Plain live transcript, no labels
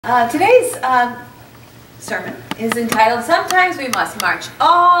Today's sermon is entitled, Sometimes We Must March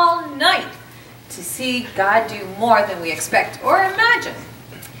All Night to See God Do More Than We Expect or Imagine.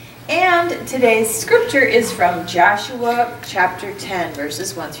 And today's scripture is from Joshua chapter 10,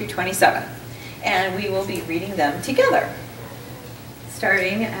 verses 1 through 27. And we will be reading them together,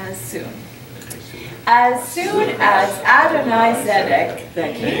 starting as soon. As soon as Adonai-Zedek,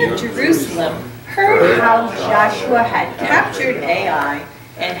 the king of Jerusalem, heard how Joshua had captured Ai,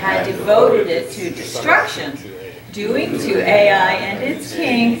 and had devoted it to destruction, doing to Ai and its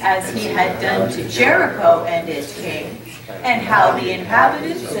king as he had done to Jericho and its king, and how the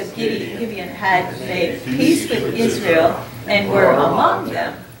inhabitants of Gibeon had made peace with Israel and were among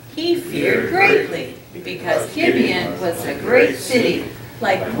them, he feared greatly, because Gibeon was a great city,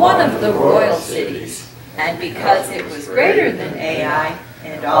 like one of the royal cities, and because it was greater than Ai,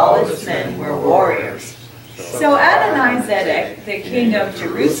 and all its men were warriors. So Adonai-Zedek, the king of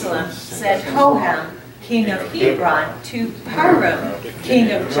Jerusalem, sent Hoham, king of Hebron, to Param,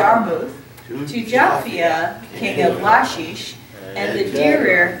 king of Jarmuth, to Japhia, king of Lachish, and the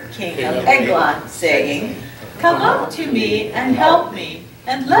Derir, king of Eglon, saying, Come up to me and help me,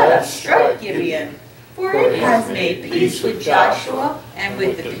 and let us strike Gibeon, for it has made peace with Joshua and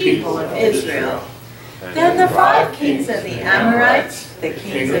with the people of Israel. Then the 5 kings of the Amorites, the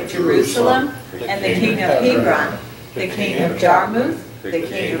kings of Jerusalem, and the king of Hebron, the king of Jarmuth, the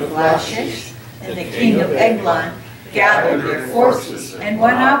king of Lachish, and the king of Eglon, gathered their forces and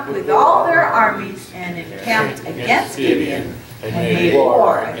went up with all their armies and encamped against Gibeon and made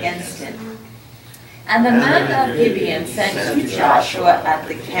war against it. And the men of Gibeon sent to Joshua at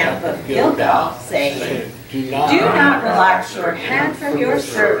the camp of Gilgal, saying, Do not relax your hand from your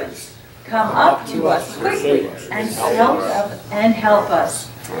servants. Come up to us quickly and help us.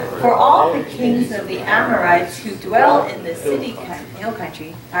 For all the kings of the Amorites who dwell in the hill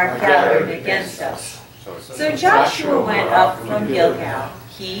country are gathered against us. So Joshua went up from Gilgal,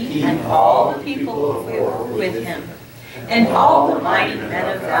 he and all the people who were with him, and all the mighty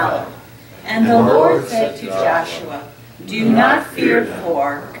men of valor. And the Lord said to Joshua, Do not fear,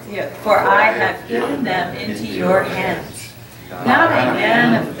 for I have given them into your hands. Not a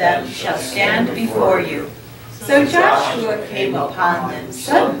man of them shall stand before you. So Joshua came upon them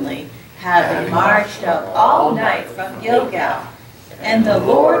suddenly, having marched up all night from Gilgal. And the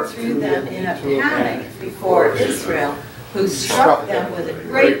Lord threw them in a panic before Israel, who struck them with a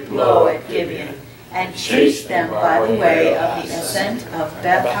great blow at Gibeon, and chased them by the way of the ascent of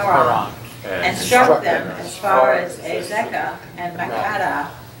Beth-horon, and struck them as far as Azekah and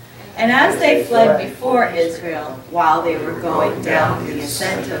Makkedah. And as they fled before Israel, while they were going down the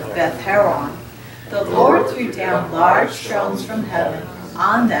ascent of Beth-horon, the Lord threw down large stones from heaven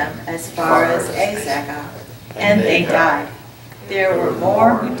on them as far as Azekah, and they died. There were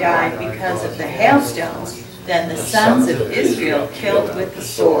more who died because of the hailstones than the sons of Israel killed with the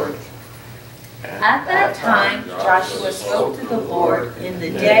sword. At that time Joshua spoke to the Lord in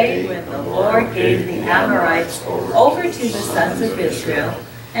the day when the Lord gave the Amorites over to the sons of Israel,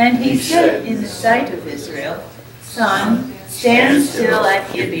 and he said in the sight of Israel, Sun, stand still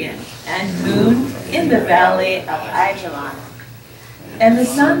at Gibeon, and moon in the valley of Ajalon. And the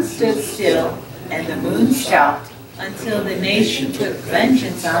sun stood still, and the moon stopped, until the nation took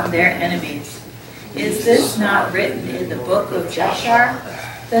vengeance on their enemies. Is this not written in the book of Jashar?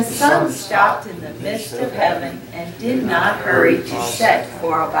 The sun stopped in the midst of heaven, and did not hurry to set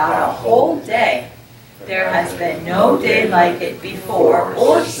for about a whole day. There has been no day like it before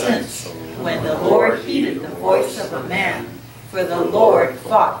or since, when the Lord heeded the voice of a man, for the Lord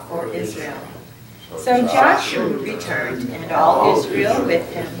fought for Israel. So Joshua returned, and all Israel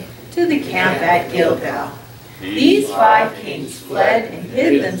with him, to the camp at Gilgal. These 5 kings fled and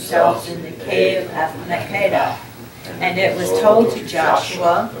hid themselves in the cave at Makkedah. And it was told to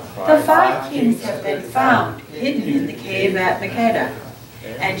Joshua, The 5 kings have been found hidden in the cave at Makkedah.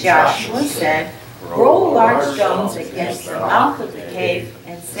 And Joshua said, Roll large stones against the mouth of the cave,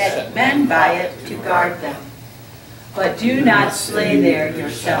 and set men by it to guard them. But do not slay there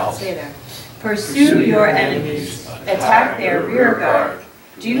yourselves. Pursue your enemies, attack their rear guard.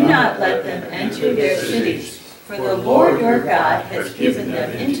 Do not let them enter their cities, for the Lord your God has given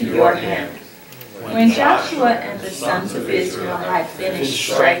them into your hand. When Joshua and the sons of Israel had finished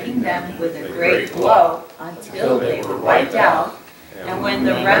striking them with a great blow until they were wiped out, and when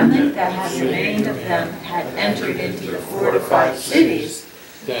the remnant that had remained of them had entered into the fortified cities,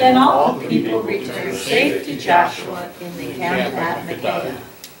 then all the people returned safe to Joshua in the camp at Makkedah.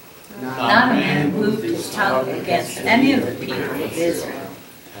 Not a man moved his tongue against any of the people of Israel.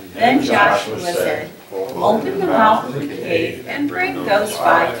 Then Joshua said, Open the mouth of the cave and bring those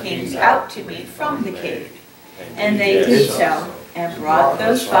 5 kings out to me from the cave. And they did so, and brought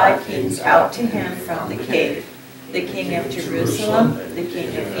those 5 kings out to him from the cave. The king of Jerusalem, the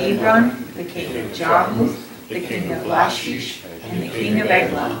king of Hebron, the king of Jarmuth, the king of Lachish, and the king of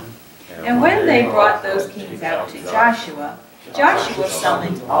Eglon. And when they brought those kings out to Joshua, Joshua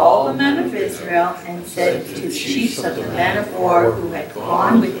summoned all the men of Israel and said to the chiefs of the men of war who had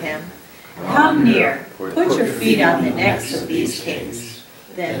gone with him, "Come near, put your feet on the necks of these kings."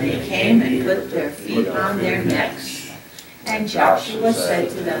 Then they came and put their feet on their necks. And Joshua said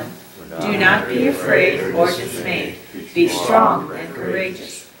to them, "Do not be afraid or dismayed. Be strong and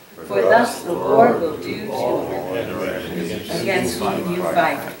courageous, for thus the Lord will do to against whom you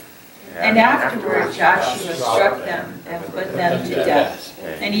fight." And afterward Joshua struck them and put them to death.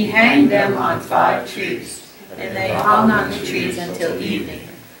 And he hanged them on 5 trees, and they hung on the trees until evening.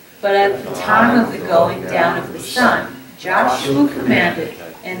 But at the time of the going down of the sun, Joshua commanded,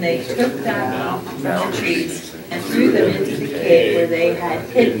 and they took them from the trees and threw them into the cave where they had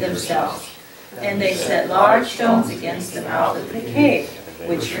hid themselves. And they set large stones against the mouth of the cave,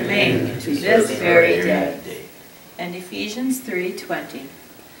 which remain to this very day. And Ephesians 3:20.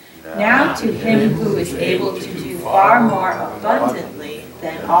 Now to him who is able to do far more abundantly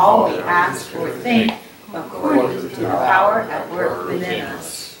than all we ask or think, according to the power at work within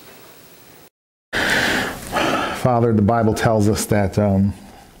us. Father, the Bible tells us that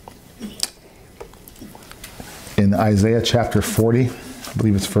in Isaiah chapter 40, I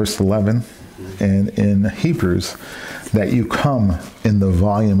believe it's verse 11, and in Hebrews, that you come in the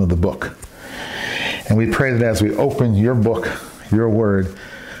volume of the book. And we pray that as we open your book, your word,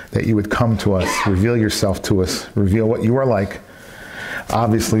 that you would come to us, reveal yourself to us, reveal what you are like.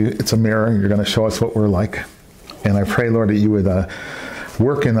 Obviously, it's a mirror. You're going to show us what we're like. And I pray, Lord, that you would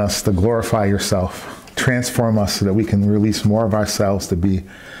work in us to glorify yourself. Transform us so that we can release more of ourselves to be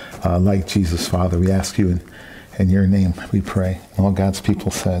like Jesus, Father. We ask you in your name, we pray. All God's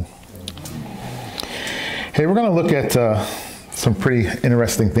people said. Hey, we're going to look at some pretty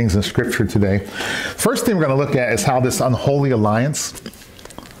interesting things in Scripture today. First thing we're going to look at is how this unholy alliance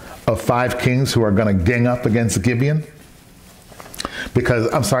of 5 kings who are going to gang up against Gibeon. They're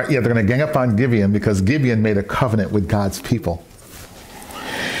going to gang up on Gibeon because Gibeon made a covenant with God's people.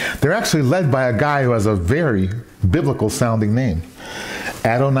 They're actually led by a guy who has a very biblical sounding name,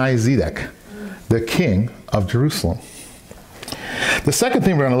 Adonai-Zedek, the king of Jerusalem. The second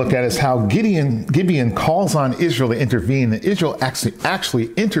thing we're going to look at is how Gibeon calls on Israel to intervene, and Israel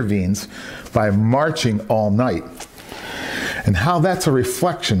actually intervenes by marching all night, and how that's a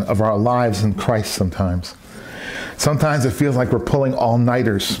reflection of our lives in Christ sometimes. Sometimes it feels like we're pulling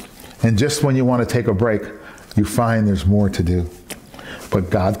all-nighters, and just when you want to take a break, you find there's more to do. But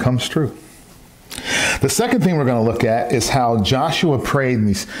God comes through. The second thing we're going to look at is how Joshua prayed,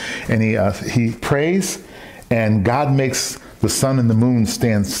 and he prays, and God makes the sun and the moon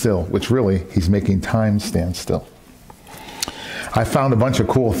stand still, which really, he's making time stand still. I found a bunch of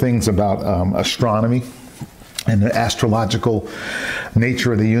cool things about astronomy and the astrological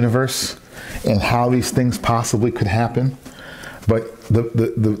nature of the universe and how these things possibly could happen. But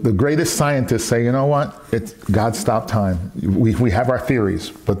the greatest scientists say, you know what? God stopped time. We have our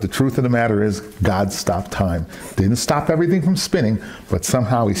theories, but the truth of the matter is God stopped time. Didn't stop everything from spinning, but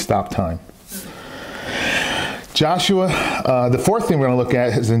somehow he stopped time. Joshua, the fourth thing we're going to look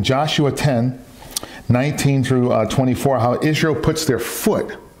at is in Joshua 10, 19 through 24, how Israel puts their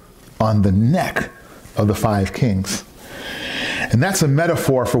foot on the neck of the 5 kings. And that's a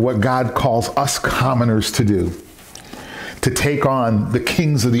metaphor for what God calls us commoners to do, to take on the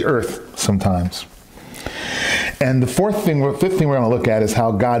kings of the earth sometimes. And the fifth thing we're going to look at is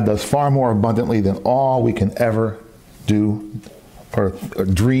how God does far more abundantly than all we can ever do or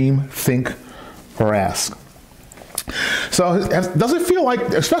dream, think, or ask. So does it feel like,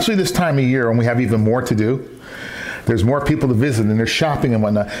 especially this time of year when we have even more to do, there's more people to visit and there's shopping and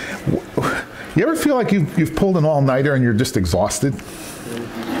whatnot. You ever feel like you've pulled an all-nighter and you're just exhausted?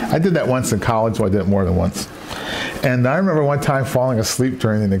 I did that once in college, so I did it more than once. And I remember one time falling asleep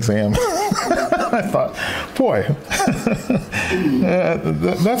during an exam. I thought, boy,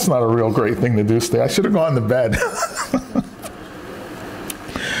 that's not a real great thing to do today. I should have gone to bed.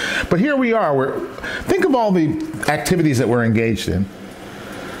 But here we are. Think of all the activities that we're engaged in.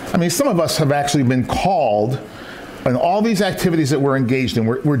 I mean, some of us have actually been called, and all these activities that we're engaged in,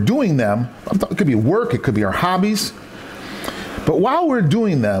 we're doing them. It could be work, it could be our hobbies. But while we're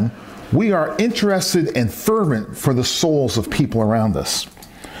doing them, we are interested and fervent for the souls of people around us.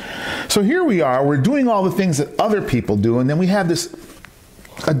 So here we are, we're doing all the things that other people do, and then we have this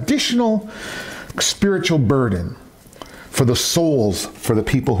additional spiritual burden for the souls, for the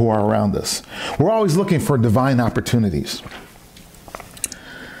people who are around us. We're always looking for divine opportunities.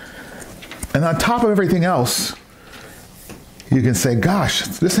 And on top of everything else, you can say, gosh,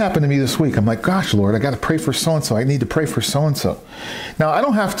 this happened to me this week. I'm like, gosh, Lord, I got to pray for so-and-so. I need to pray for so-and-so. Now, I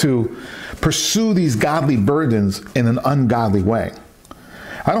don't have to pursue these godly burdens in an ungodly way.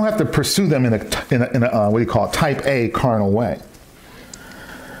 I don't have to pursue them in a what do you call it, type A carnal way.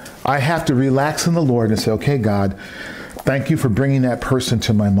 I have to relax in the Lord and say, okay, God, thank you for bringing that person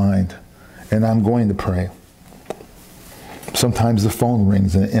to my mind, and I'm going to pray. Sometimes the phone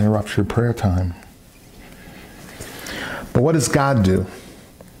rings and it interrupts your prayer time. But what does God do?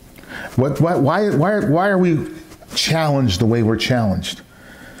 Why are we challenged the way we're challenged?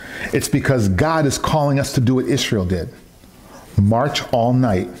 It's because God is calling us to do what Israel did. March all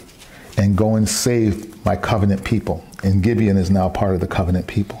night and go and save my covenant people. And Gibeon is now part of the covenant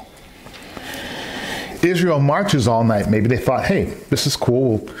people. Israel marches all night. Maybe they thought, hey, this is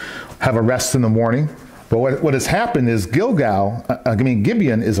cool. We'll have a rest in the morning. But what has happened is Gibeon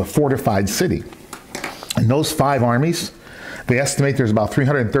is a fortified city. And those 5 armies, they estimate there's about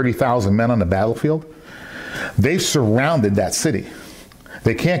 330,000 men on the battlefield. They've surrounded that city.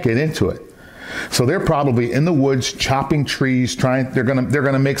 They can't get into it. So they're probably in the woods chopping trees, they're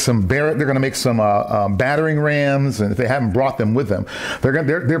gonna make some battering rams, and if they haven't brought them with them,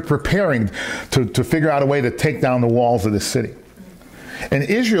 they're preparing to figure out a way to take down the walls of the city. And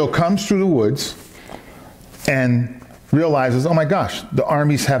Israel comes through the woods and realizes, oh my gosh, the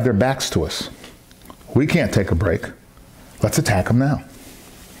armies have their backs to us. We can't take a break. Let's attack them now.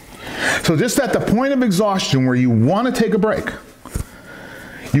 So just at the point of exhaustion where you want to take a break,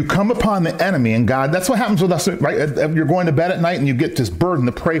 you come upon the enemy, and God, that's what happens with us, right? You're going to bed at night and you get this burden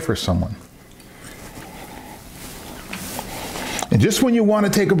to pray for someone. And just when you want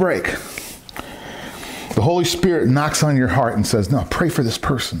to take a break, the Holy Spirit knocks on your heart and says, no, pray for this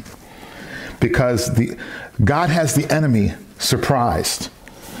person. Because God has the enemy surprised,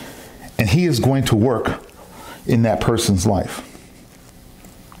 and he is going to work in that person's life.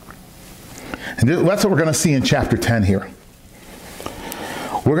 And that's what we're going to see in chapter 10 here.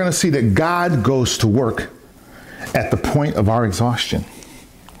 We're going to see that God goes to work at the point of our exhaustion.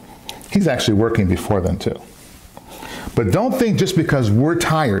 He's actually working before then too. But don't think just because we're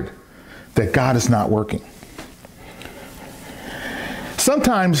tired that God is not working.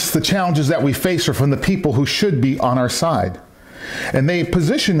 Sometimes the challenges that we face are from the people who should be on our side. And they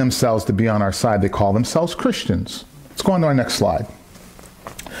position themselves to be on our side. They call themselves Christians. Let's go on to our next slide.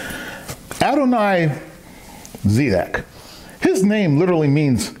 Adonai Zedek. His name literally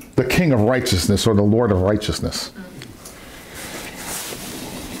means the King of Righteousness or the Lord of Righteousness.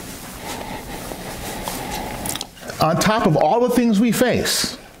 On top of all the things we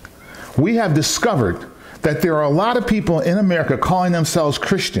face, we have discovered that there are a lot of people in America calling themselves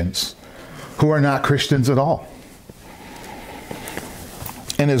Christians who are not Christians at all.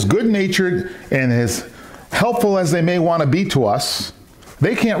 And as good-natured and as helpful as they may want to be to us,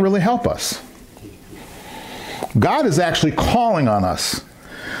 they can't really help us. God is actually calling on us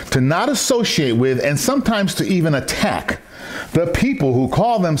to not associate with and sometimes to even attack the people who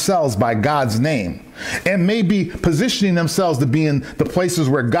call themselves by God's name and may be positioning themselves to be in the places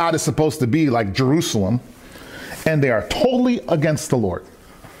where God is supposed to be, like Jerusalem, and they are totally against the Lord.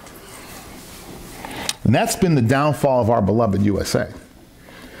 And that's been the downfall of our beloved USA.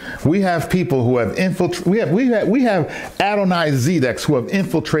 We have people who have infiltrated, we have Adonai Zedeks who have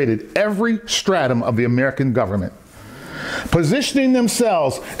infiltrated every stratum of the American government, positioning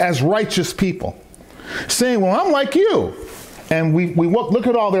themselves as righteous people, saying, well, I'm like you. And we look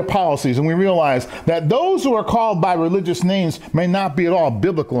at all their policies and we realize that those who are called by religious names may not be at all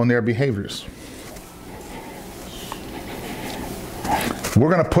biblical in their behaviors. We're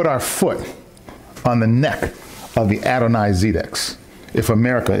going to put our foot on the neck of the Adonai Zedeks if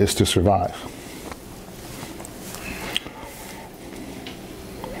America is to survive.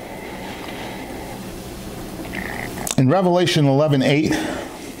 In Revelation 11:8,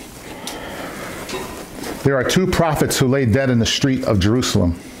 there are 2 prophets who lay dead in the street of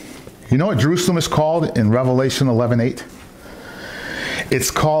Jerusalem. You know what Jerusalem is called in Revelation 11:8?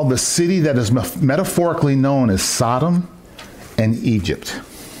 It's called the city that is metaphorically known as Sodom and Egypt.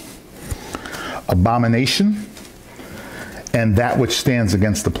 Abomination and that which stands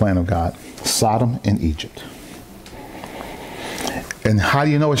against the plan of God. Sodom and Egypt. And how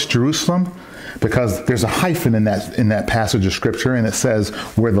do you know it's Jerusalem? Because there's a hyphen in that passage of scripture, and it says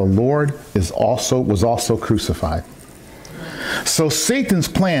where the Lord was also crucified. So Satan's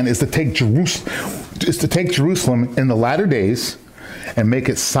plan is to take Jerusalem in the latter days and make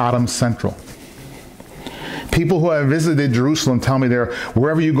it Sodom central. People who have visited Jerusalem tell me there,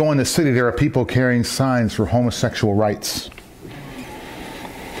 wherever you go in the city, there are people carrying signs for homosexual rights.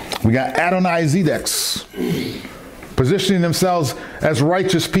 We got Adonai Zedecs positioning themselves as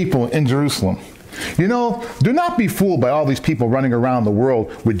righteous people in Jerusalem. You know, do not be fooled by all these people running around the world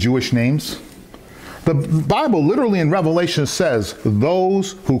with Jewish names. The Bible literally in Revelation says,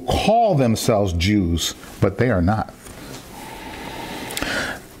 those who call themselves Jews, but they are not.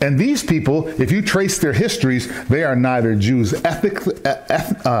 And these people, if you trace their histories, they are neither Jews ethnically,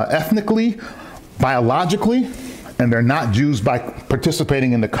 biologically, and they're not Jews by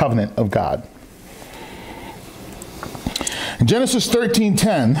participating in the covenant of God. In Genesis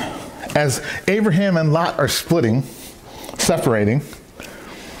 13:10, as Abraham and Lot are separating,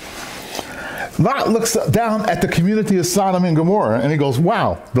 Lot looks down at the community of Sodom and Gomorrah and he goes,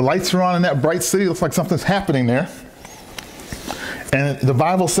 wow, the lights are on in that bright city. Looks like something's happening there. And the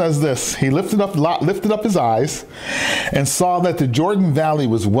Bible says this, Lot lifted up his eyes and saw that the Jordan Valley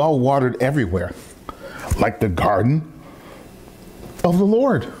was well watered everywhere, like the garden of the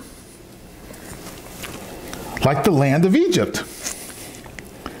Lord, like the land of Egypt,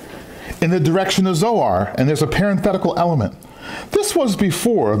 in the direction of Zoar. And there's a parenthetical element. This was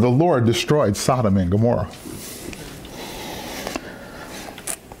before the Lord destroyed Sodom and Gomorrah.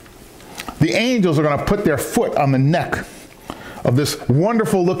 The angels are going to put their foot on the neck of this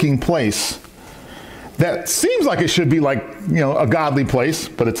wonderful looking place that seems like it should be like, a godly place,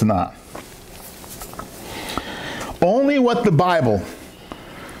 but it's not. Only what the Bible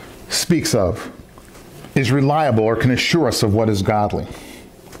speaks of is reliable or can assure us of what is godly.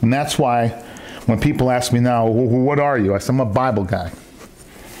 And that's why when people ask me now, what are you? I say, I'm a Bible guy.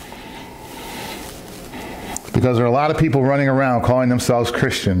 Because there are a lot of people running around calling themselves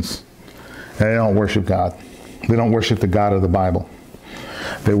Christians and they don't worship God. They don't worship the God of the Bible.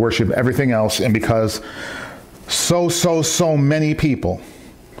 They worship everything else. And because so many people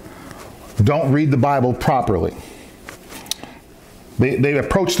don't read the Bible properly, they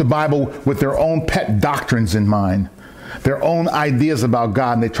approach the Bible with their own pet doctrines in mind, their own ideas about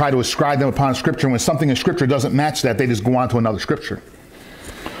God, and they try to ascribe them upon Scripture. And when something in Scripture doesn't match that, they just go on to another Scripture.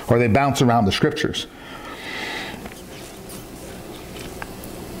 Or they bounce around the Scriptures.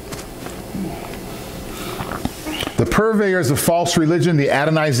 The purveyors of false religion, the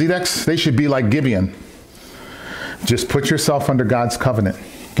Adonai Zedecs, they should be like Gibeon. Just put yourself under God's covenant.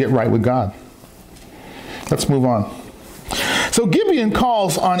 Get right with God. Let's move on. So Gibeon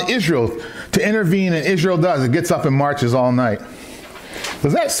calls on Israel to intervene, and Israel does. It gets up and marches all night.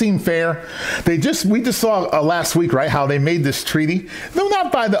 Does that seem fair? We just saw last week, right, how they made this treaty. No,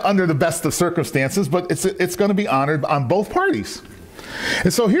 not under the best of circumstances, but it's going to be honored on both parties.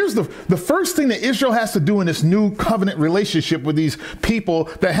 And so here's the first thing that Israel has to do in this new covenant relationship with these people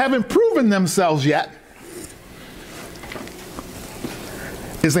that haven't proven themselves yet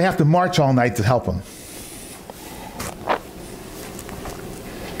is they have to march all night to help them.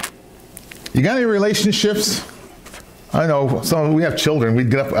 You got any relationships? I know we have children.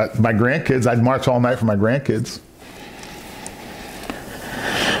 We'd get up, my grandkids, I'd march all night for my grandkids.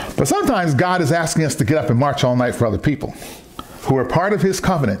 But sometimes God is asking us to get up and march all night for other people who are part of his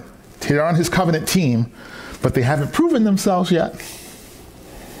covenant. They're on his covenant team, but they haven't proven themselves yet.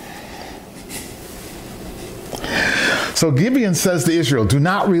 So Gibeon says to Israel, do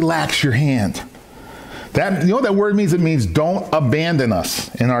not relax your hand. You know what that word means? It means don't abandon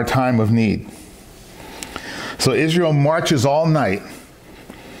us in our time of need. So Israel marches all night.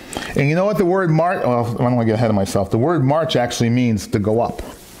 And you know what the word march, well, I don't want to get ahead of myself. The word march actually means to go up.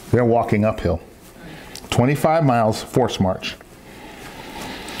 They're walking uphill. 25 miles, forced march.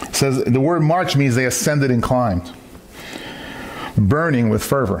 It says the word march means they ascended and climbed, burning with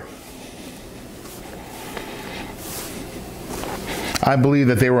fervor. I believe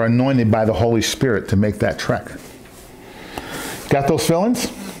that they were anointed by the Holy Spirit to make that trek. Got those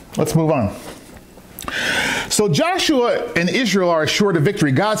feelings? Let's move on. So Joshua and Israel are assured of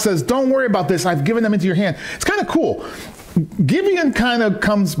victory. God says, don't worry about this. I've given them into your hand. It's kind of cool. Gibeon kind of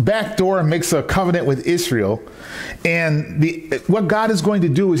comes backdoor and makes a covenant with Israel. And what God is going to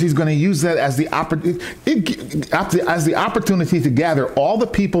do is he's going to use that as the opportunity to gather all the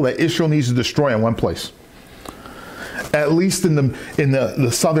people that Israel needs to destroy in one place. At least in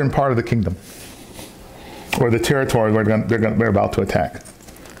the southern part of the kingdom, or the territory where they're about to attack.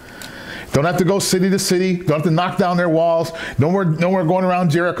 Don't have to go city to city. Don't have to knock down their walls. No more going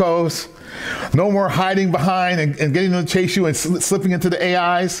around Jerichos. No more hiding behind and getting them to chase you and slipping into the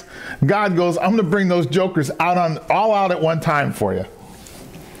AIs. God goes, I'm going to bring those jokers all out at one time for you.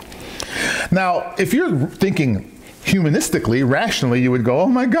 Now, if you're thinking, humanistically, rationally, you would go, oh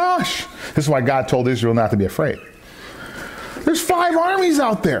my gosh. This is why God told Israel not to be afraid. There's 5 armies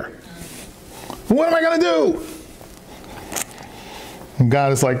out there. What am I going to do? And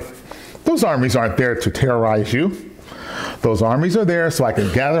God is like, those armies aren't there to terrorize you. Those armies are there so I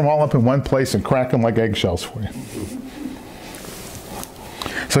can gather them all up in one place and crack them like eggshells for you.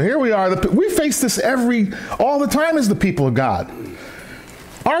 So here we are. We face this all the time as the people of God.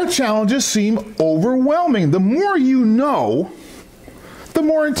 Our challenges seem overwhelming. The more you know, the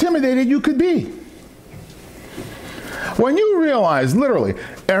more intimidated you could be. When you realize, literally,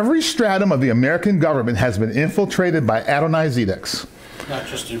 every stratum of the American government has been infiltrated by Adonai-Zedecs. Not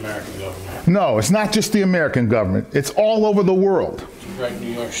just the American government. No, it's not just the American government. It's all over the world. Right in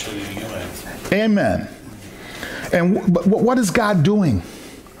New York City, the UN. Amen. And what is God doing?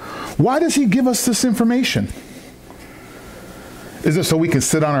 Why does he give us this information? Is it so we can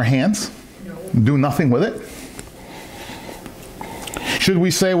sit on our hands? No. Do nothing with it? Should we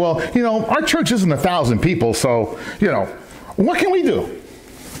say, well, you know, our church isn't 1,000 people, so, you know, what can we do?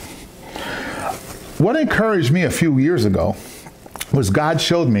 What encouraged me a few years ago was God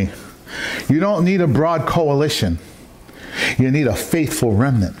showed me, you don't need a broad coalition. You need a faithful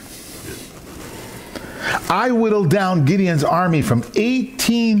remnant. I whittled down Gideon's army from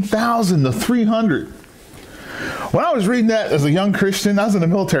 18,000 to 300. When I was reading that as a young Christian, I was in the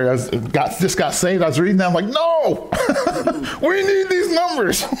military, just got saved, I was reading that, I'm like, no! We need these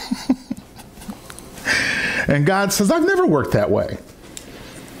numbers! And God says, I've never worked that way.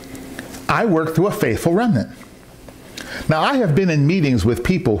 I work through a faithful remnant. Now, I have been in meetings with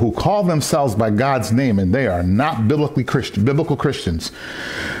people who call themselves by God's name, and they are not biblical Christians.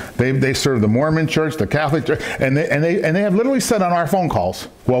 They serve the Mormon church, the Catholic church, and they have literally said on our phone calls,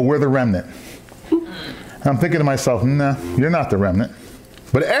 well, we're the remnant. And I'm thinking to myself, no, you're not the remnant.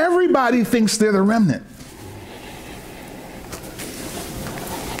 But everybody thinks they're the remnant.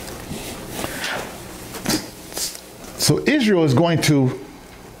 So Israel is going to,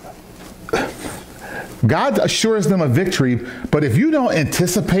 God assures them of victory, but if you don't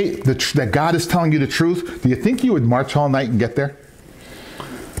anticipate that God is telling you the truth, do you think you would march all night and get there?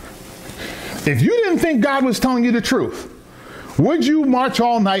 If you didn't think God was telling you the truth, would you march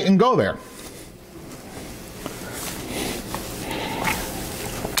all night and go there?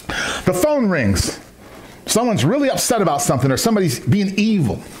 The phone rings. Someone's really upset about something, or somebody's being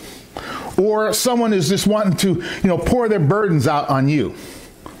evil. Or someone is just wanting to, pour their burdens out on you.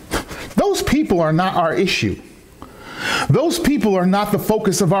 Those people are not our issue. Those people are not the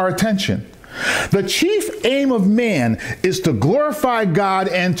focus of our attention. The chief aim of man is to glorify God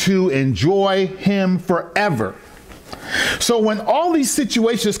and to enjoy Him forever. So when all these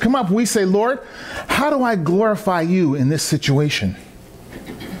situations come up, we say, Lord, how do I glorify you in this situation?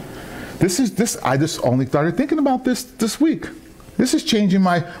 I just only started thinking about this week. This is changing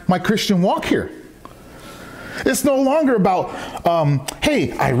my Christian walk here. It's no longer about,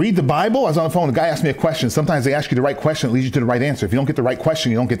 hey, I read the Bible. I was on the phone. A guy asked me a question. Sometimes they ask you the right question. It leads you to the right answer. If you don't get the right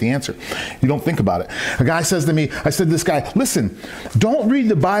question, you don't get the answer. You don't think about it. A guy says to me, I said to this guy, listen, don't read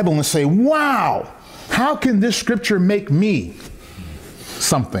the Bible and say, wow, how can this scripture make me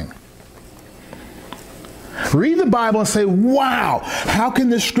something? Read the Bible and say, wow, how can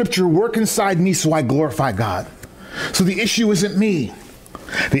this scripture work inside me so I glorify God? So the issue isn't me.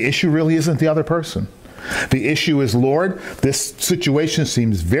 The issue really isn't the other person. The issue is, Lord, this situation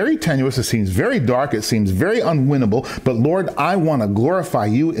seems very tenuous, it seems very dark, it seems very unwinnable, but Lord, I want to glorify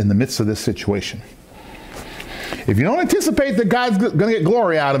you in the midst of this situation. If you don't anticipate that God's going to get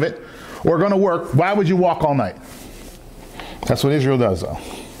glory out of it or going to work, why would you walk all night? That's what Israel does, though.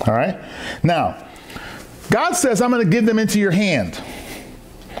 All right? Now, God says, I'm going to give them into your hand.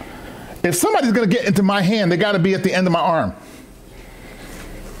 If somebody's going to get into my hand, they got to be at the end of my arm.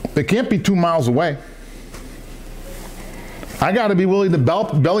 They can't be 2 miles away. I got to be willing to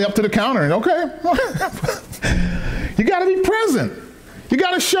belly up to the counter and, okay. You got to be present. You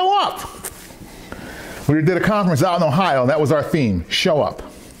got to show up. We did a conference out in Ohio, and that was our theme. Show up.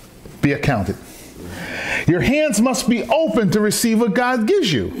 Be accounted. Your hands must be open to receive what God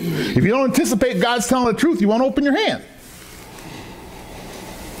gives you. If you don't anticipate God's telling the truth, you won't open your hand.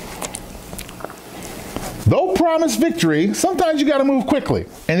 Though promised victory, sometimes you got to move quickly.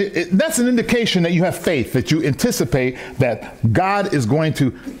 And that's an indication that you have faith, that you anticipate that God is going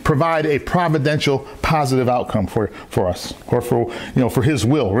to provide a providential, positive outcome for us, or for His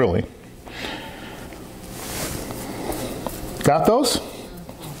will, really. Got those?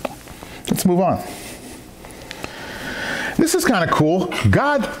 Let's move on. This is kind of cool.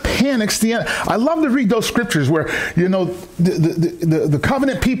 God panics the enemy. I love to read those scriptures where, you know, the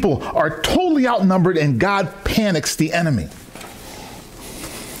covenant people are totally outnumbered and God panics the enemy.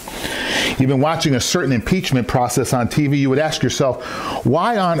 You've been watching a certain impeachment process on TV. You would ask yourself,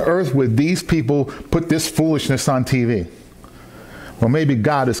 why on earth would these people put this foolishness on TV? Well, maybe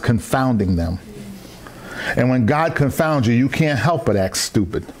God is confounding them. And when God confounds you, you can't help but act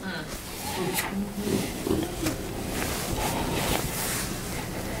stupid.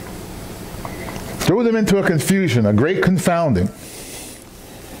 Threw them into a confusion, a great confounding.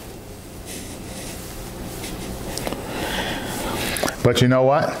 But you know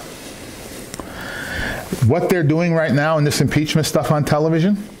what? What they're doing right now in this impeachment stuff on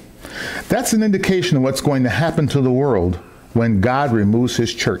television, that's an indication of what's going to happen to the world when God removes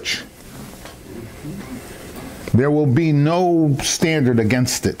his church. There will be no standard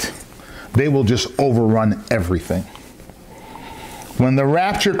against it. They will just overrun everything. When the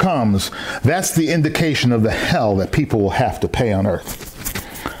rapture comes, that's the indication of the hell that people will have to pay on earth.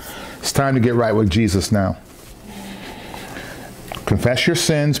 It's time to get right with Jesus now. Confess your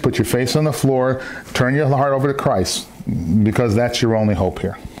sins, put your face on the floor, turn your heart over to Christ, because that's your only hope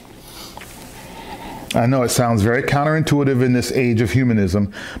here. I know it sounds very counterintuitive in this age of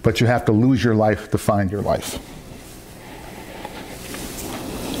humanism, but you have to lose your life to find your life.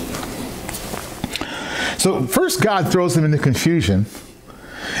 So first God throws them into confusion,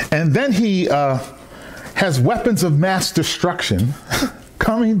 and then he has weapons of mass destruction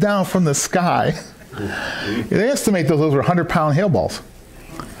coming down from the sky. They estimate those were 100-pound hail balls.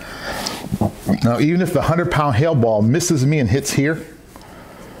 Now, even if the 100-pound hail ball misses me and hits here,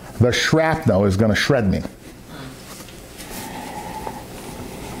 the shrapnel is going to shred me.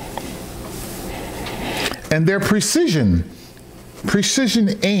 And they're precision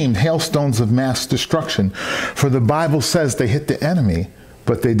aimed hailstones of mass destruction. For the Bible says they hit the enemy,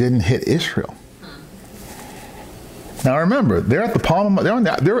 but they didn't hit Israel. Now remember, they're at the palm of,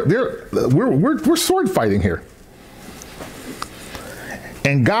 we're sword fighting here.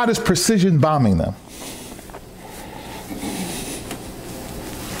 And God is precision bombing them.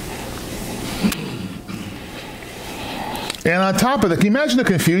 And on top of that, can you imagine the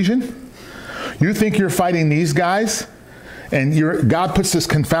confusion? You think you're fighting these guys, and God puts this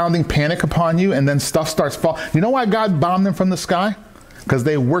confounding panic upon you, and then stuff starts falling. You know why God bombed them from the sky? Because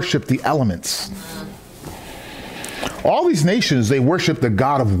they worship the elements. All these nations, they worship the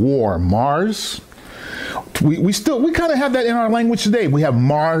god of war, Mars. We kind of have that in our language today. We have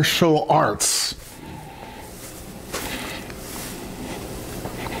martial arts.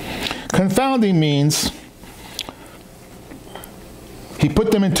 Confounding means he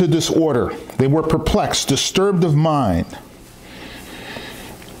put them into disorder. They were perplexed, disturbed of mind.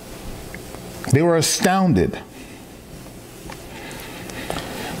 They were astounded.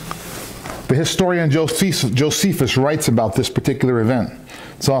 The historian Josephus writes about this particular event.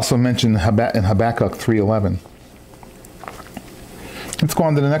 It's also mentioned in Habakkuk 3:11. Let's go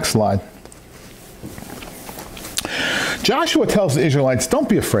on to the next slide. Joshua tells the Israelites, don't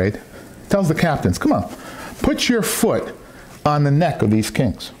be afraid. Tells the captains, come on, put your foot on the neck of these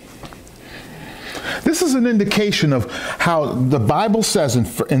kings. This is an indication of how the Bible says in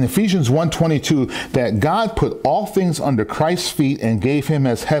Ephesians 1:22 that God put all things under Christ's feet and gave him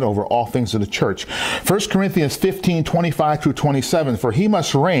as head over all things to the church. 1 Corinthians 15:25 through 27, for he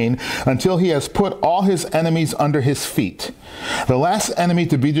must reign until he has put all his enemies under his feet. The last enemy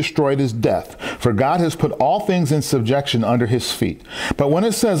to be destroyed is death, for God has put all things in subjection under his feet. But when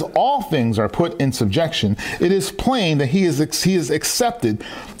it says all things are put in subjection, it is plain that he is accepted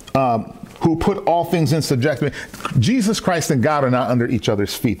who put all things in subjection. Jesus Christ and God are not under each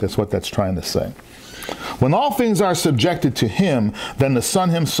other's feet. That's what that's trying to say. When all things are subjected to him, then the Son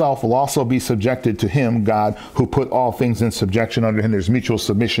himself will also be subjected to him, God, who put all things in subjection under him. There's mutual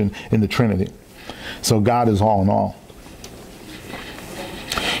submission in the Trinity. So God is all in all.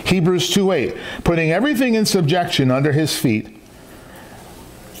 Hebrews 2:8, putting everything in subjection under his feet.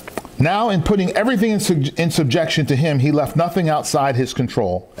 Now, in putting everything in subjection to him, he left nothing outside his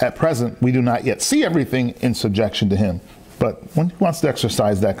control. At present, we do not yet see everything in subjection to him. But when he wants to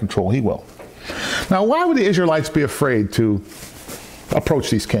exercise that control, he will. Now, why would the Israelites be afraid to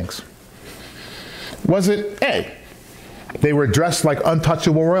approach these kings? Was it A, they were dressed like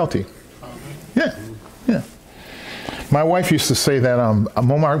untouchable royalty? Yeah. My wife used to say that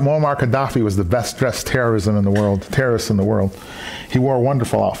Muammar Gaddafi was the best dressed terrorist in the world. He wore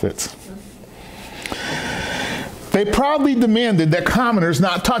wonderful outfits. They proudly demanded that commoners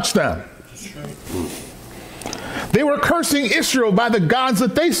not touch them. They were cursing Israel by the gods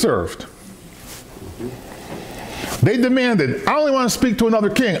that they served. They demanded, I only want to speak to another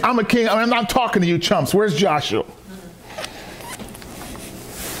king. I'm a king. I'm not talking to you chumps. Where's Joshua?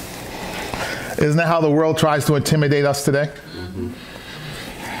 Isn't that how the world tries to intimidate us today?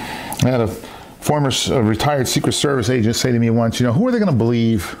 I had a former retired Secret Service agent say to me once, who are they going to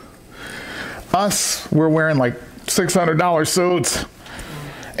believe? Us, we're wearing like $600 suits,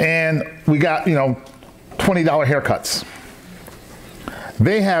 and we got, $20 haircuts.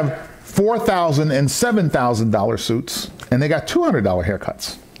 They have $4,000 and $7,000 suits, and they got $200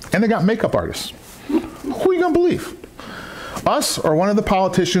 haircuts, and they got makeup artists. Who are you going to believe? Us or one of the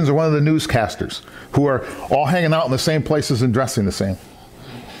politicians or one of the newscasters who are all hanging out in the same places and dressing the same?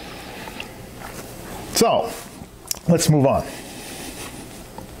 So, let's move on.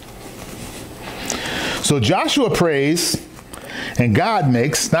 So Joshua prays, and God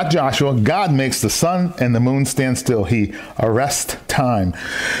makes, not Joshua, God makes the sun and the moon stand still. He arrests time.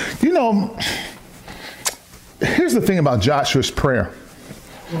 Here's the thing about Joshua's prayer.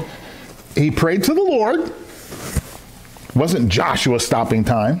 He prayed to the Lord. It wasn't Joshua stopping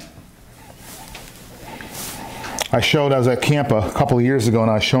time. I was at camp a couple of years ago,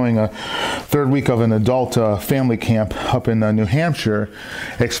 and I was showing a third week of an adult family camp up in New Hampshire,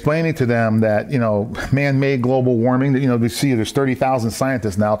 explaining to them that, man-made global warming, that, we see there's 30,000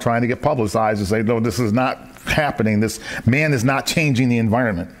 scientists now trying to get publicized and say, no, this is not happening. This man is not changing the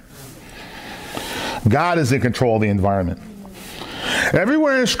environment. God is in control of the environment.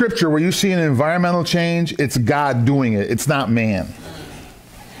 Everywhere in Scripture where you see an environmental change, it's God doing it. It's not man.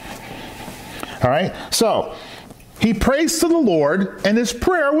 All right? So, he prays to the Lord, and his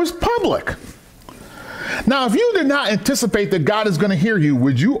prayer was public. Now, if you did not anticipate that God is going to hear you,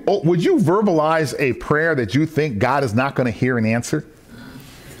 would you verbalize a prayer that you think God is not going to hear and answer?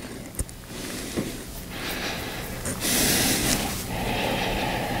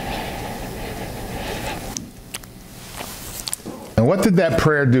 And what did that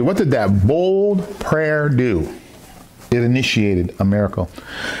prayer do? What did that bold prayer do? It initiated a miracle.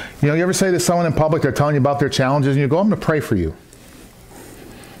 You ever say to someone in public, they're telling you about their challenges, and you go, I'm going to pray for you.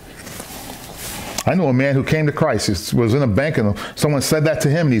 I know a man who came to Christ. He was in a bank, and someone said that to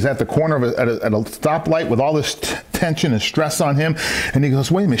him, and he's at the corner of at a stoplight with all this tension and stress on him. And he goes,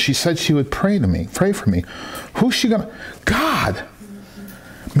 wait a minute, she said she would pray for me. Who's she going to?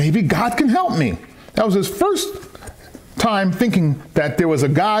 God.Maybe God can help me. That was his first time thinking that there was a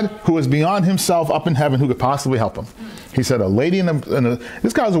God who was beyond himself up in heaven who could possibly help him. He said,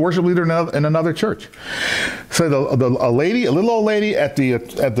 this guy was a worship leader in another church. So a little old lady at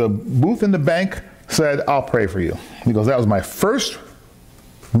the booth in the bank said, I'll pray for you. He goes, that was my first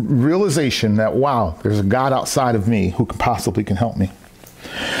realization that, wow, there's a God outside of me who possibly can help me.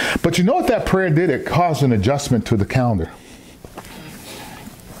 But you know what that prayer did? It caused an adjustment to the calendar.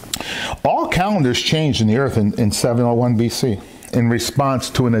 All calendars changed in the earth in 701 BC in response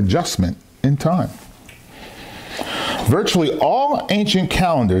to an adjustment in time. Virtually all ancient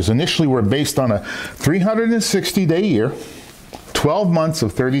calendars initially were based on a 360-day year, 12 months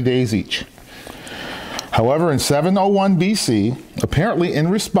of 30 days each. However, in 701 BC, apparently in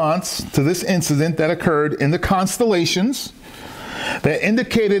response to this incident that occurred in the constellations that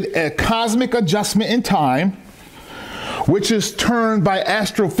indicated a cosmic adjustment in time, which is termed by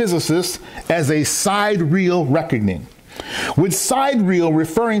astrophysicists as a sidereal reckoning. With sidereal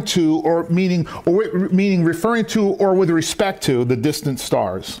referring to or meaning referring to or with respect to the distant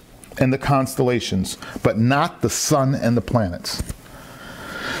stars and the constellations, but not the sun and the planets.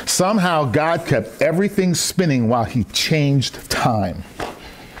 Somehow God kept everything spinning while he changed time.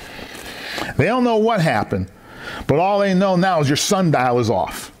 They don't know what happened, but all they know now is your sundial is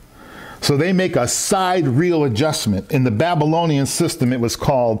off. So they make a sidereal adjustment. In the Babylonian system, it was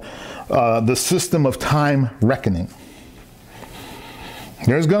called the system of time reckoning.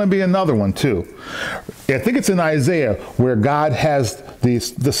 There's going to be another one too. I think it's in Isaiah where God has the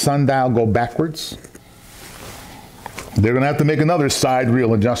sundial go backwards. They're going to have to make another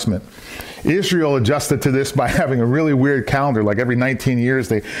sidereal adjustment. Israel adjusted to this by having a really weird calendar. Like every 19 years,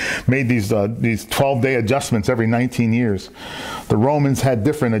 they made these 12-day adjustments every 19 years. The Romans had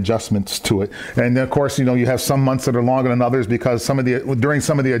different adjustments to it. And then, of course, you have some months that are longer than others because during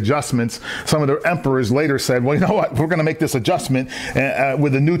some of the adjustments, some of the emperors later said, well, you know what, we're going to make this adjustment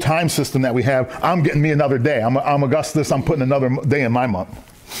with the new time system that we have. I'm getting me another day. I'm Augustus. I'm putting another day in my month.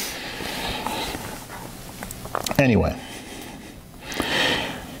 Anyway.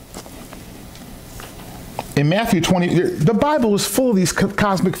 In Matthew 20, the Bible is full of these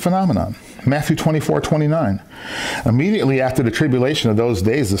cosmic phenomena. Matthew 24:29. Immediately after the tribulation of those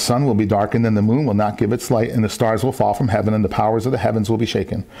days, the sun will be darkened and the moon will not give its light and the stars will fall from heaven and the powers of the heavens will be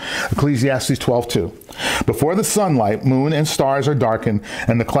shaken. Ecclesiastes 12:2. Before the sunlight, moon and stars are darkened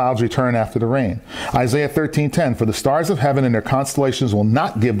and the clouds return after the rain. Isaiah 13:10. For the stars of heaven and their constellations will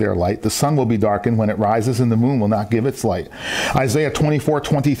not give their light. The sun will be darkened when it rises and the moon will not give its light. Isaiah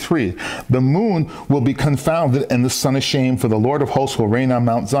 24:23. The moon will be confounded and the sun ashamed, for the Lord of hosts will reign on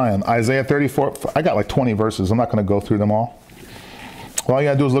Mount Zion. Isaiah 34, I got like 20 verses. I'm not going to go through them all. All you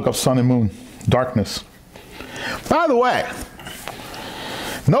got to do is look up sun and moon, darkness. By the way,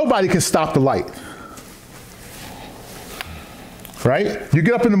 nobody can stop the light. Right? You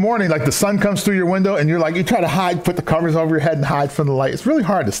get up in the morning, like the sun comes through your window and you're like, you try to hide, put the covers over your head and hide from the light. It's really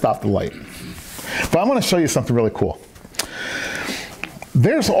hard to stop the light. But I want to show you something really cool.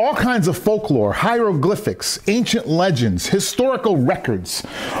 There's all kinds of folklore, hieroglyphics, ancient legends, historical records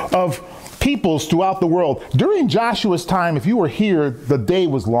of peoples throughout the world. During Joshua's time, if you were here, the day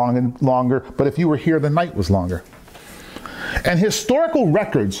was longer, but if you were here, the night was longer. And historical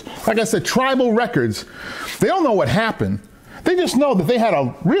records, like I said, tribal records, they don't know what happened. They just know that they had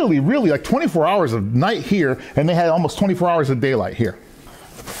a really like 24 hours of night here, and they had almost 24 hours of daylight here.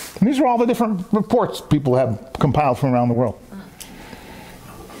 And these are all the different reports people have compiled from around the world.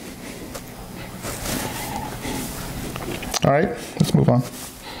 All right, let's move on.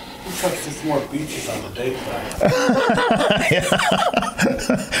 There's more beaches on the daytime. Yeah.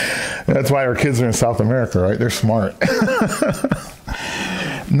 That's why our kids are in South America, right? They're smart.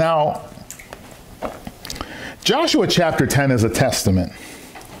 Now, Joshua chapter 10 is a testament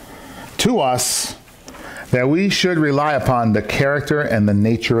to us that we should rely upon the character and the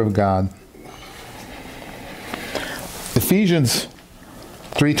nature of God. Ephesians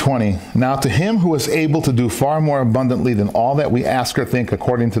 3:20. Now to him who is able to do far more abundantly than all that we ask or think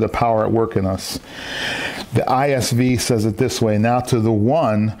according to the power at work in us. The ISV says it this way. Now to the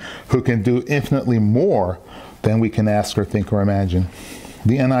one who can do infinitely more than we can ask or think or imagine.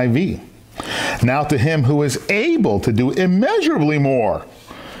 The NIV. Now to him who is able to do immeasurably more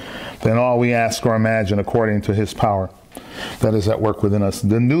than all we ask or imagine according to his power that is at work within us.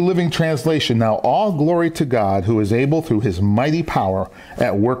 The New Living Translation. Now all glory to God who is able through his mighty power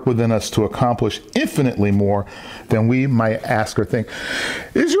at work within us to accomplish infinitely more than we might ask or think.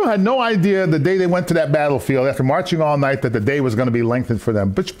 Israel had no idea the day they went to that battlefield after marching all night that the day was going to be lengthened for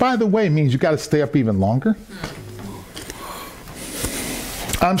them. Which, by the way, means you got to stay up even longer.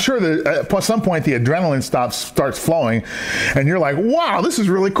 I'm sure that at some point the adrenaline starts flowing and you're like, wow, this is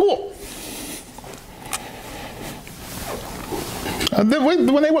really cool.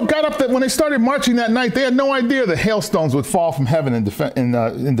 When they got up, when they started marching that night, they had no idea that hailstones would fall from heaven and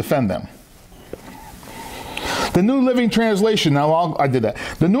defend them. The New Living Translation, I did that.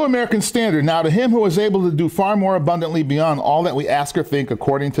 The New American Standard, now to him who is able to do far more abundantly beyond all that we ask or think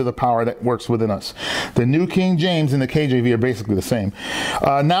according to the power that works within us. The New King James and the KJV are basically the same.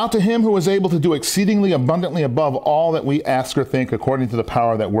 Now to him who is able to do exceedingly abundantly above all that we ask or think according to the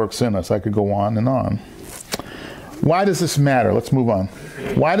power that works in us. I could go on and on. Why does this matter? Let's move on.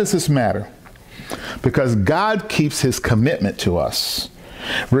 Why does this matter? Because God keeps his commitment to us,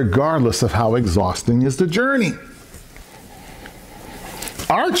 regardless of how exhausting is the journey.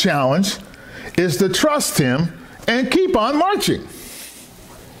 Our challenge is to trust him and keep on marching.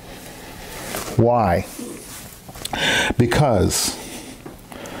 Why? Because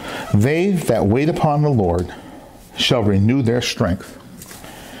they that wait upon the Lord shall renew their strength.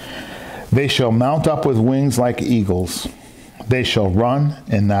 They shall mount up with wings like eagles. They shall run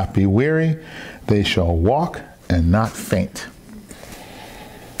and not be weary. They shall walk and not faint.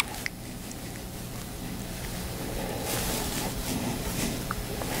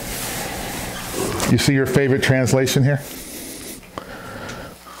 You see your favorite translation here?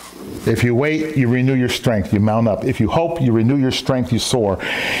 If you wait, you renew your strength, you mount up. If you hope, you renew your strength, you soar.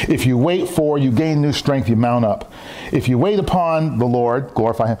 If you wait for, you gain new strength, you mount up. If you wait upon the Lord,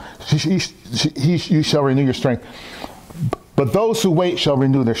 glorify him, you shall renew your strength. But those who wait shall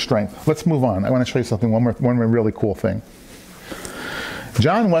renew their strength. Let's move on. I want to show you something, one more really cool thing.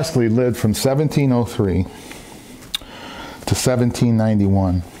 John Wesley lived from 1703 to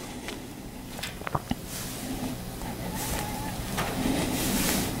 1791.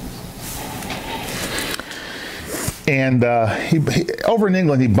 And over in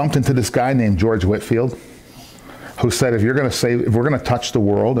England, he bumped into this guy named George Whitefield, who said, if we're going to touch the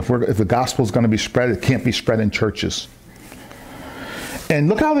world, if the gospel is going to be spread, it can't be spread in churches. And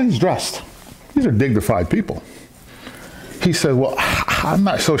look how he's dressed. These are dignified people. He said, well, I'm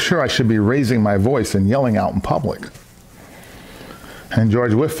not so sure I should be raising my voice and yelling out in public. And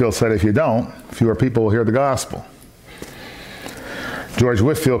George Whitefield said, if you don't, fewer people will hear the gospel. George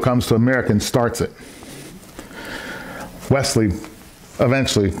Whitefield comes to America and starts it. Wesley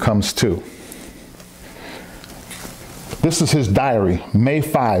eventually comes too. This is his diary. May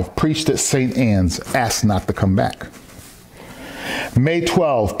 5, preached at St. Anne's, asked not to come back. May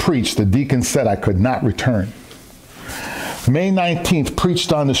 12, preached, the deacon said I could not return. May 19th,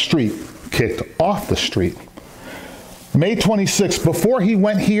 preached on the street, kicked off the street. May 26th, before he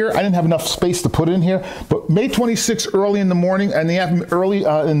went here, I didn't have enough space to put it in here, but May 26th, early in the morning, and early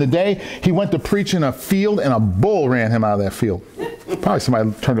in the day, he went to preach in a field, and a bull ran him out of that field. Probably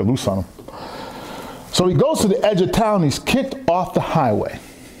somebody turned it loose on him. So he goes to the edge of town, he's kicked off the highway.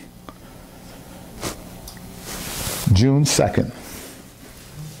 June 2nd,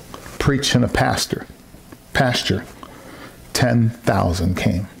 preached in a pasture, 10,000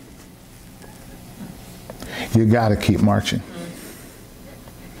 came. You got to keep marching.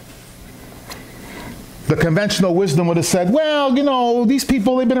 The conventional wisdom would have said, well, you know, these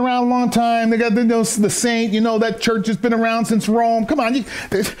people, they've been around a long time. They got the saint, you know, that church has been around since Rome. Come on,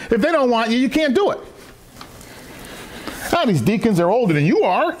 if they don't want you, you can't do it. Ah, these deacons are older than you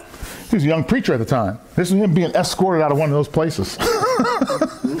are. He was a young preacher at the time. This is him being escorted out of one of those places.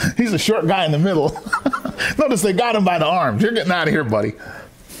 He's a short guy in the middle. Notice they got him by the arms. You're getting out of here, buddy.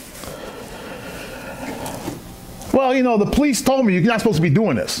 Well, you know, the police told me you're not supposed to be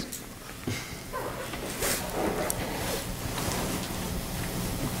doing this.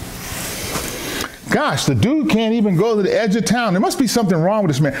 Gosh, the dude can't even go to the edge of town. There must be something wrong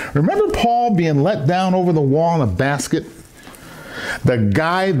with this man. Remember Paul being let down over the wall in a basket? The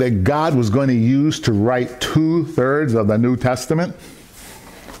guy that God was going to use to write 2/3 of the New Testament?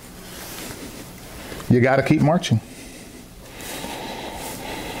 You got to keep marching.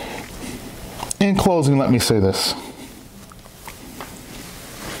 In closing, let me say this.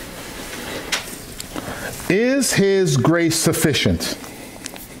 Is His grace sufficient?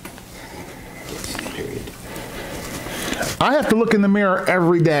 I have to look in the mirror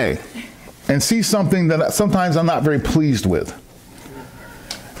every day and see something that sometimes I'm not very pleased with.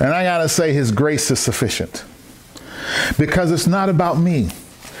 And I got to say His grace is sufficient. Because it's not about me.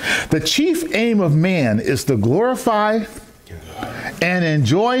 The chief aim of man is to glorify and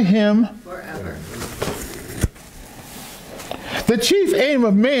enjoy Him Forever. The chief aim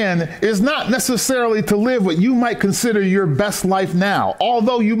of man is not necessarily to live what you might consider your best life now,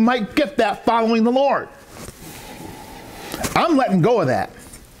 although you might get that following the Lord. I'm letting go of that.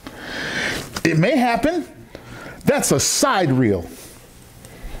 It may happen. That's a side reel.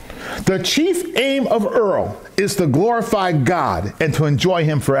 The chief aim of Earl is to glorify God and to enjoy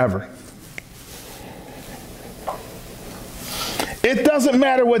Him forever. It doesn't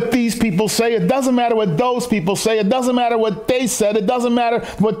matter what these people say. It doesn't matter what those people say. It doesn't matter what they said. It doesn't matter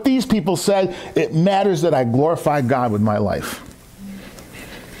what these people said. It matters that I glorify God with my life.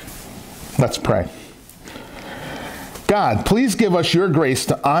 Let's pray. God, please give us your grace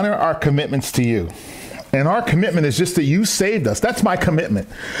to honor our commitments to you. And our commitment is just that you saved us. That's my commitment.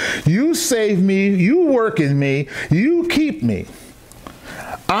 You save me. You work in me. You keep me.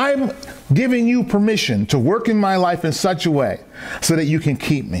 I'm giving you permission to work in my life in such a way so that you can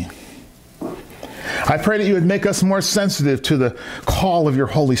keep me. I pray that you would make us more sensitive to the call of your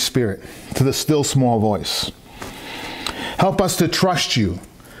Holy Spirit, to the still small voice. Help us to trust you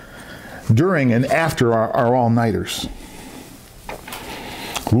during and after our all-nighters.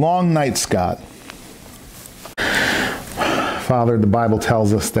 Long nights, God. Father, the Bible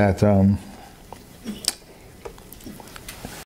tells us that